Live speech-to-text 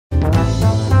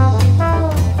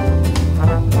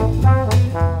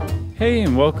Hey,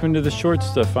 and welcome to the Short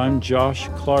Stuff. I'm Josh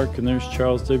Clark, and there's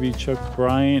Charles W. Chuck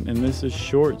Bryant, and this is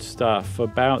Short Stuff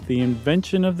about the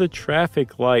invention of the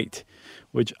traffic light,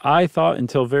 which I thought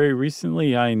until very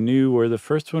recently I knew where the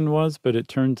first one was, but it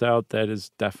turns out that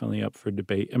is definitely up for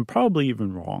debate, and probably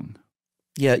even wrong.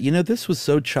 Yeah, you know, this was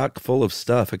so chock full of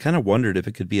stuff. I kind of wondered if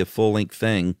it could be a full-length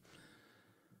thing.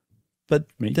 But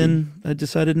then I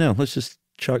decided, no, let's just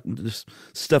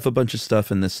stuff a bunch of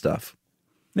stuff in this stuff.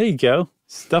 There you go.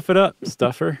 Stuff it up,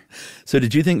 stuffer. So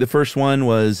did you think the first one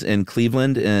was in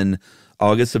Cleveland in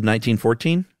August of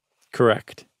 1914?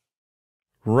 Correct.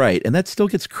 Right, and that still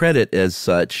gets credit as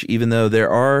such, even though there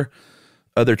are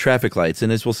other traffic lights. And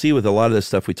as we'll see with a lot of the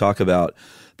stuff we talk about,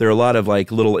 there are a lot of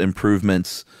like little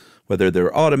improvements, whether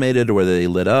they're automated or whether they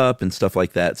lit up and stuff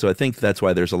like that. So I think that's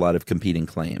why there's a lot of competing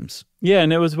claims. Yeah,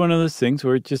 and it was one of those things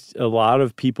where just a lot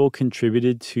of people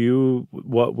contributed to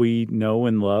what we know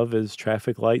and love as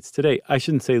traffic lights today. I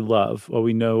shouldn't say love, what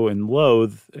we know and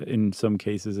loathe in some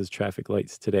cases as traffic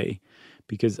lights today,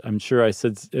 because I'm sure I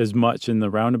said as much in the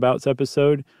Roundabouts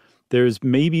episode. There's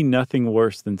maybe nothing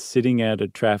worse than sitting at a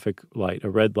traffic light, a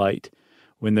red light,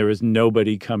 when there is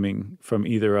nobody coming from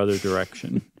either other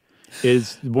direction.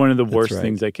 Is one of the worst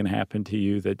things that can happen to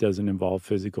you that doesn't involve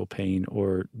physical pain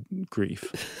or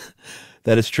grief.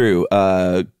 That is true.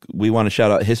 We want to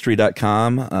shout out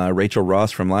History.com, Rachel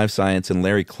Ross from Live Science, and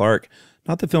Larry Clark,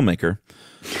 not the filmmaker,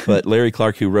 but Larry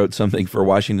Clark, who wrote something for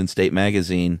Washington State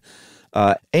Magazine,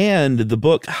 and the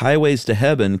book Highways to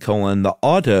Heaven, the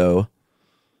Auto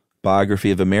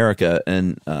Biography of America.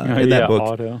 And in that book,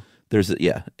 Auto. There's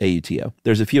AUTO.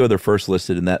 There's a few other firsts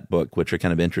listed in that book, which are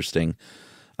kind of interesting.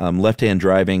 Left-hand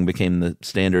driving became the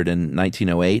standard in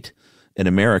 1908 in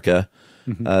America.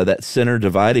 Mm-hmm. That center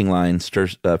dividing line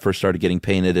first started getting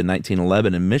painted in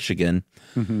 1911 in Michigan.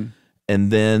 Mm-hmm.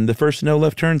 And then the first no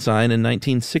left turn sign in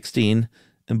 1916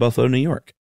 in Buffalo, New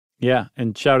York. Yeah,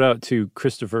 and shout out to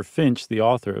Christopher Finch, the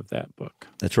author of that book.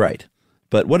 That's right.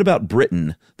 But what about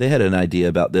Britain? They had an idea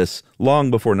about this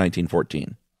long before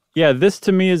 1914. Yeah, this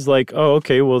to me is like, oh,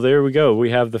 okay, well, there we go. We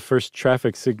have the first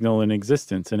traffic signal in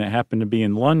existence, and it happened to be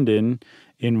in London,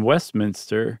 in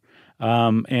Westminster,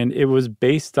 and it was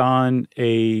based on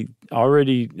a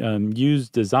already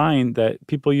used design that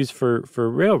people use for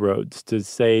railroads to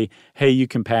say, hey, you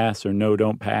can pass, or no,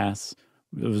 don't pass.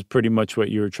 It was pretty much what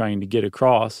you were trying to get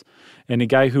across. And a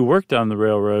guy who worked on the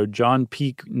railroad, John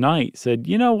Peake Knight, said,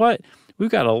 you know what? We've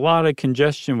got a lot of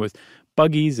congestion with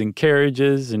buggies and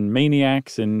carriages and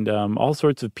maniacs and all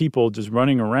sorts of people just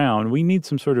running around. We need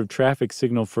some sort of traffic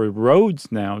signal for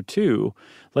roads now, too.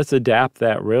 Let's adapt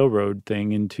that railroad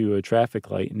thing into a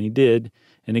traffic light. And he did.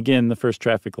 And again, the first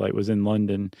traffic light was in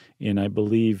London in, I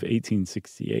believe,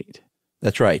 1868.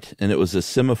 That's right. And it was a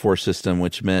semaphore system,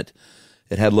 which meant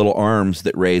it had little arms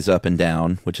that raise up and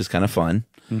down, which is kind of fun.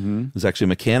 Mm-hmm. It was actually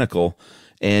mechanical,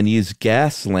 and used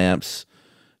gas lamps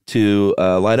to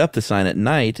light up the sign at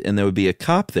night, and there would be a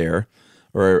cop there,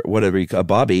 or whatever, a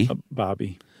bobby.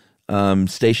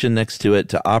 Stationed next to it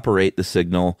to operate the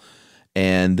signal.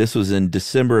 And this was in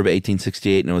December of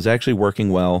 1868, and it was actually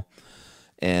working well.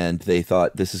 And they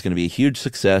thought this is going to be a huge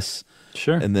success.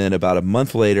 Sure. And then about a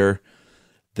month later,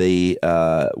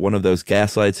 one of those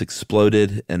gas lights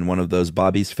exploded in one of those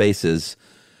bobbies' faces,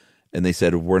 and they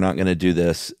said, we're not going to do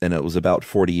this. And it was about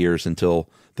 40 years until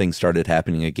things started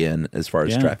happening again as far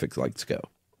as traffic lights go.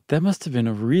 That must have been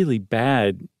a really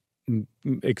bad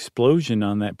explosion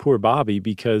on that poor Bobby,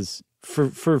 because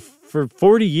for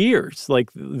 40 years,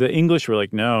 like, the English were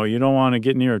like, no, you don't want to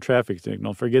get near a traffic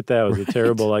signal. Forget that. It was a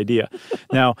terrible idea.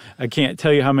 Now, I can't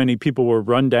tell you how many people were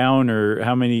run down or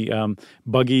how many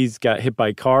buggies got hit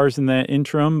by cars in that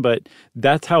interim, but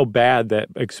that's how bad that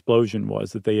explosion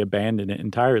was, that they abandoned it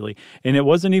entirely. And it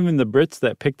wasn't even the Brits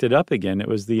that picked it up again. It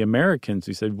was the Americans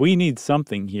who said, we need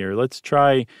something here. Let's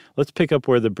pick up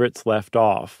where the Brits left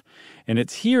off. And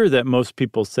it's here that most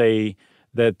people say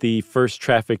that the first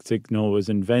traffic signal was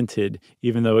invented,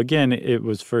 even though, again, it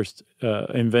was first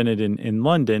invented in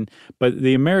London. But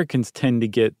the Americans tend to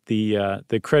get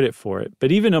the credit for it.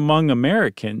 But even among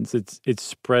Americans, it's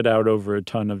spread out over a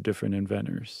ton of different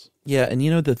inventors. Yeah, and you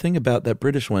know, the thing about that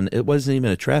British one, it wasn't even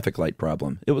a traffic light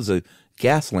problem. It was a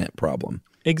gas lamp problem.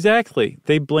 Exactly.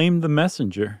 They blamed the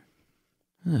messenger.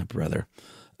 Oh, brother.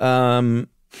 All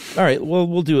right, well,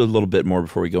 we'll do a little bit more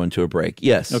before we go into a break.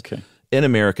 Yes. Okay. In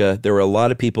America, there were a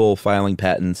lot of people filing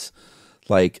patents,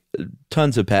 like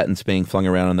tons of patents being flung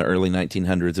around in the early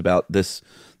 1900s about this,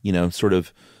 you know, sort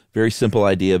of very simple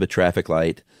idea of a traffic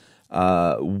light.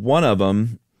 One of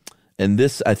them, and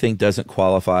this I think doesn't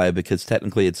qualify because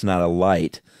technically it's not a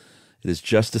light. It is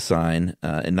just a sign.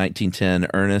 In 1910,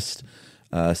 Ernest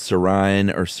Serene,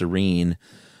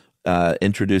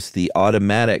 introduced the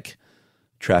automatic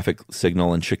traffic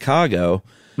signal in Chicago.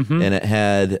 Mm-hmm. And it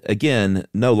had, again,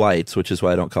 no lights, which is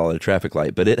why I don't call it a traffic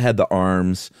light, but it had the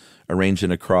arms arranged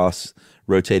in a cross,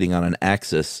 rotating on an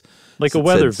axis. Like a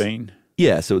weather vane.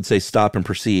 Yeah, so it would say stop and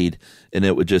proceed, and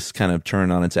it would just kind of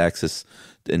turn on its axis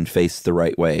and face the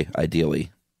right way,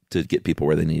 ideally, to get people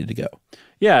where they needed to go.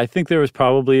 Yeah, I think there was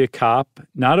probably a cop,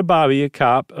 not a bobby, a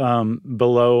cop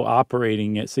below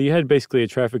operating it. So you had basically a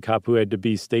traffic cop who had to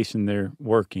be stationed there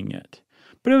working it.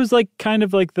 But it was like kind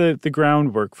of like the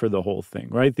groundwork for the whole thing,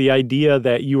 right? The idea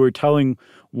that you were telling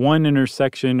one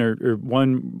intersection or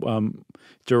one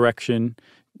direction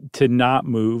to not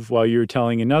move while you were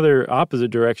telling another opposite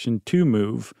direction to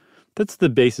move. That's the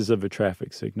basis of a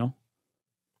traffic signal.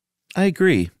 I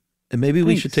agree. And maybe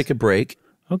we should take a break.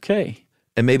 Okay.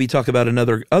 And maybe talk about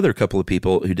other couple of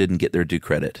people who didn't get their due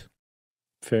credit.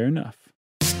 Fair enough.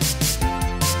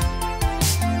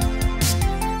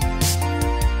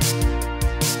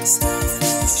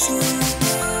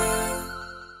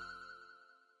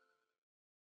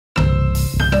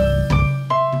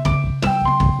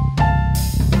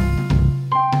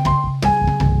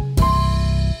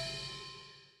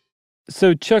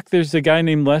 So, Chuck, there's a guy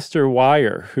named Lester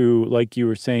Wire who, like you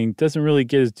were saying, doesn't really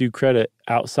get his due credit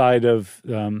outside of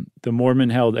the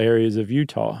Mormon-held areas of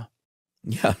Utah.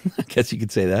 Yeah, I guess you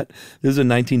could say that. This was in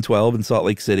 1912 in Salt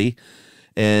Lake City,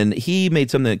 and he made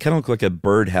something that kind of looked like a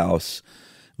birdhouse.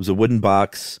 It was a wooden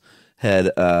box.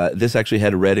 This actually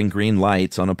had red and green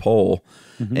lights on a pole,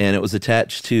 mm-hmm. and it was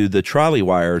attached to the trolley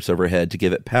wires overhead to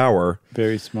give it power.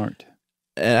 Very smart.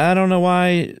 And I don't know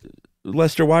why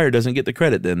Lester Wire doesn't get the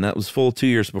credit then. That was full 2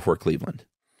 years before Cleveland.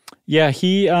 Yeah,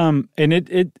 he and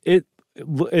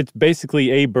it's basically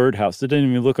a birdhouse. It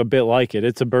didn't even look a bit like it.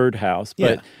 It's a birdhouse.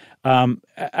 But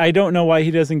I don't know why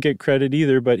he doesn't get credit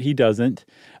either, but he doesn't.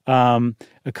 A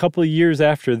couple of years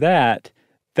after that,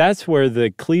 that's where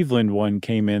the Cleveland one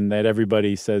came in that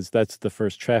everybody says that's the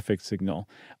first traffic signal.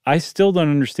 I still don't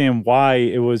understand why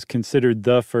it was considered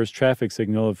the first traffic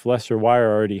signal if Lester Wire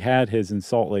already had his in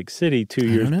Salt Lake City 2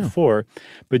 years before.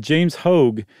 But James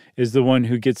Hogue is the one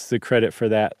who gets the credit for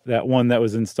that one that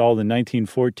was installed in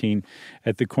 1914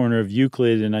 at the corner of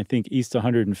Euclid and I think East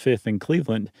 105th in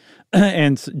Cleveland.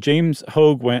 And James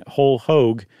Hogue went whole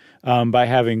Hogue by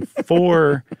having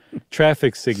 4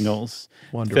 traffic signals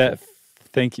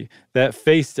Thank you. That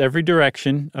faced every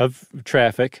direction of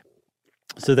traffic,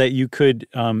 so that you could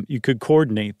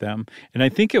coordinate them. And I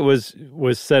think it was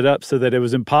set up so that it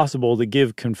was impossible to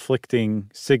give conflicting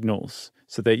signals,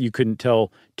 so that you couldn't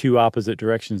tell 2 opposite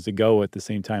directions to go at the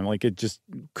same time. Like it just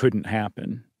couldn't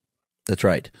happen. That's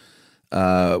right.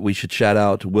 We should shout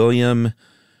out William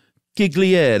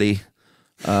Giglieri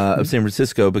of San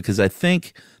Francisco, because I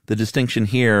think the distinction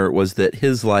here was that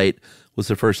his light was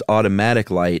the first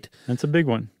automatic light. That's a big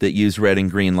one. That used red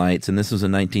and green lights, and this was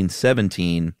in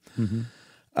 1917. Mm-hmm.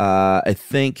 I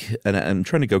think, and I'm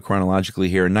trying to go chronologically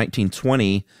here, in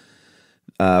 1920,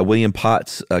 William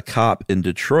Potts, a cop in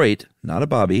Detroit, not a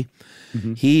bobby,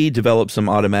 mm-hmm. he developed some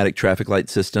automatic traffic light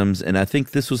systems, and I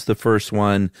think this was the first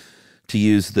one to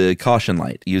use the caution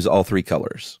light, use all 3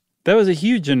 colors. That was a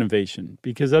huge innovation,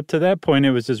 because up to that point,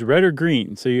 it was just red or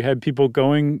green. So you had people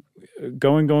going,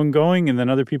 and then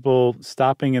other people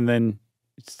stopping and then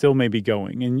still maybe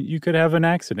going. And you could have an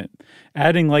accident.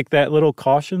 Adding like that little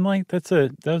caution light, that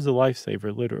was a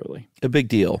lifesaver, literally. A big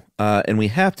deal. And we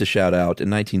have to shout out,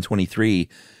 in 1923,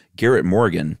 Garrett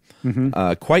Morgan,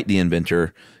 mm-hmm. Quite the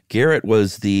inventor. Garrett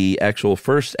was the actual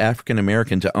first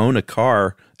African-American to own a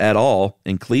car at all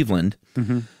in Cleveland.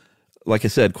 Mm-hmm. Like I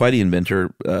said, quite the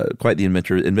inventor,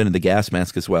 invented the gas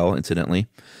mask as well, incidentally.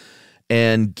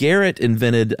 And Garrett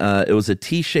invented, it was a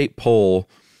T-shaped pole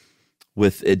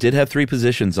it did have 3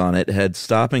 positions on it. It had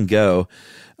stop and go.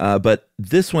 But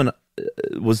this one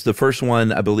was the first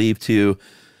one, I believe, to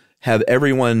have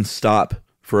everyone stop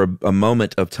for a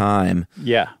moment of time.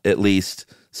 Yeah. At least.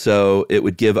 So it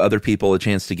would give other people a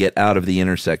chance to get out of the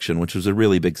intersection, which was a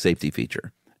really big safety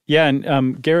feature. Yeah,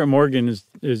 and Garrett Morgan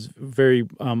is very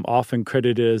often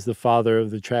credited as the father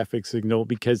of the traffic signal,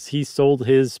 because he sold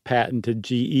his patent to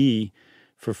GE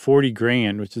for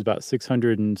 $40,000, which is about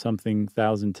 600 and something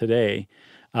thousand today.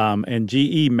 And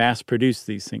GE mass produced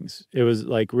these things. It was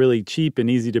like really cheap and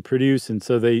easy to produce, and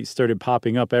so they started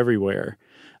popping up everywhere,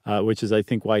 which is I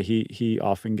think why he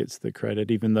often gets the credit,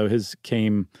 even though his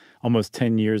came almost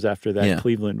 10 years after that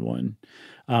Cleveland one.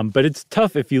 But it's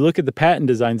tough. If you look at the patent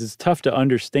designs, it's tough to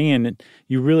understand.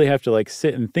 You really have to like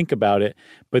sit and think about it.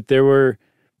 But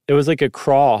it was like a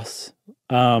cross,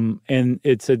 and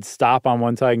it said stop on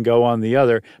one side and go on the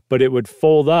other, but it would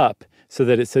fold up so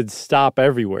that it said stop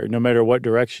everywhere, no matter what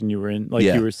direction you were in, like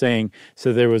you were saying.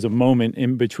 So there was a moment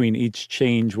in between each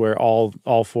change where all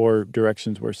 4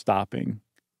 directions were stopping.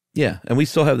 Yeah, and we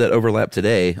still have that overlap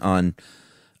today on,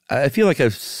 I feel like I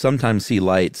sometimes see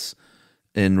lights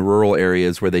in rural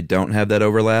areas where they don't have that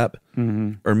overlap,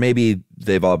 or maybe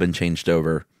they've all been changed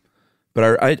over.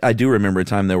 But I do remember a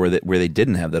time, though, where they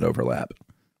didn't have that overlap.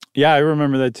 Yeah, I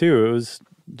remember that, too. It was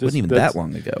just... wasn't even that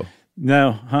long ago.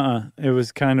 No, It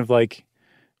was kind of like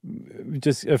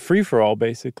just a free-for-all,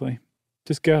 basically.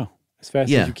 Just go as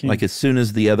fast as you can. Like as soon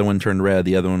as the other one turned red,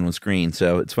 the other one was green.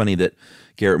 So it's funny that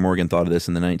Garrett Morgan thought of this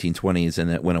in the 1920s,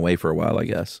 and it went away for a while, I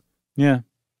guess. Yeah.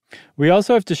 We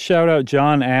also have to shout out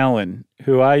John Allen,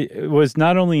 who was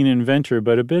not only an inventor,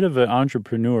 but a bit of an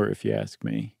entrepreneur, if you ask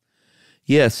me.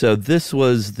 Yeah, so this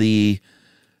was the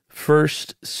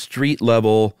first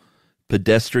street-level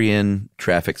pedestrian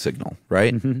traffic signal,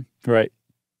 right? Mm-hmm. Right.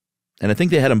 And I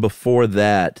think they had them before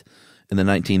that in the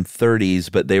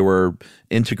 1930s, but they were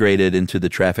integrated into the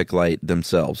traffic light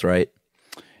themselves, right?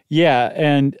 Yeah,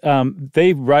 and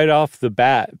they right off the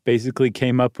bat basically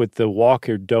came up with the walk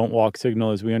or don't walk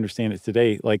signal as we understand it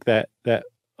today, like that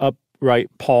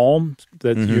upright palm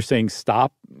that you're saying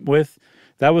stop with.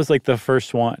 That was like the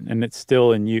first one, and it's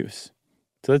still in use.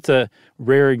 So that's a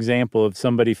rare example of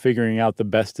somebody figuring out the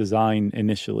best design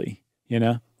initially, you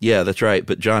know? Yeah, that's right.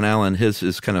 But John Allen, his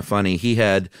is kind of funny. He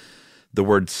had the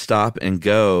word stop and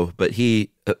go, but he,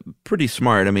 pretty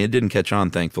smart. I mean, it didn't catch on,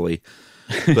 thankfully.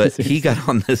 But he got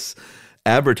on this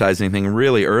advertising thing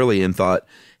really early and thought,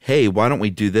 hey, why don't we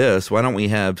do this? Why don't we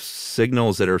have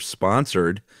signals that are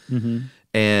sponsored?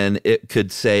 And it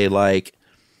could say, like,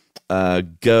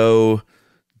 go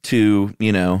to,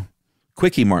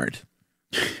 Quickie Mart,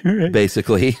 right.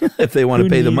 Basically, if they want to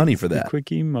pay the money for that.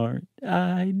 Quickie Mart,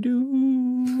 I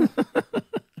do.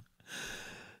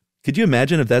 Could you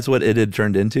imagine if that's what it had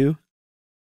turned into?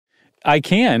 I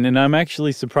can, and I'm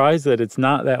actually surprised that it's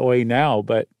not that way now.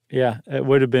 But yeah, it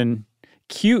would have been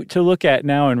cute to look at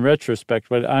now in retrospect.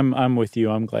 But I'm with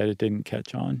you. I'm glad it didn't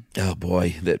catch on. Oh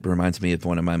boy, that reminds me of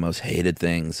one of my most hated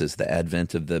things is the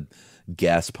advent of the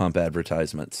gas pump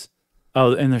advertisements.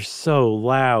 Oh, and they're so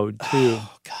loud too.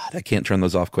 Oh God, I can't turn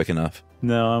those off quick enough.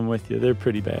 No, I'm with you. They're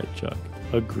pretty bad, Chuck.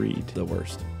 Agreed. The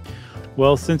worst.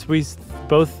 Well, since we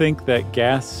both think that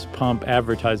gas pump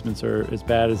advertisements are as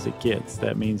bad as it gets,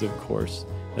 that means, of course,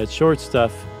 that short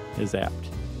stuff is apt.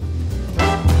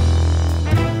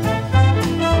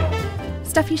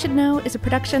 Stuff You Should Know is a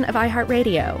production of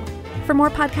iHeartRadio. For more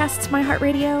podcasts from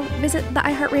iHeartRadio, visit the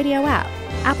iHeartRadio app,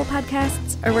 Apple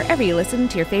Podcasts, or wherever you listen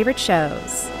to your favorite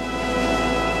shows.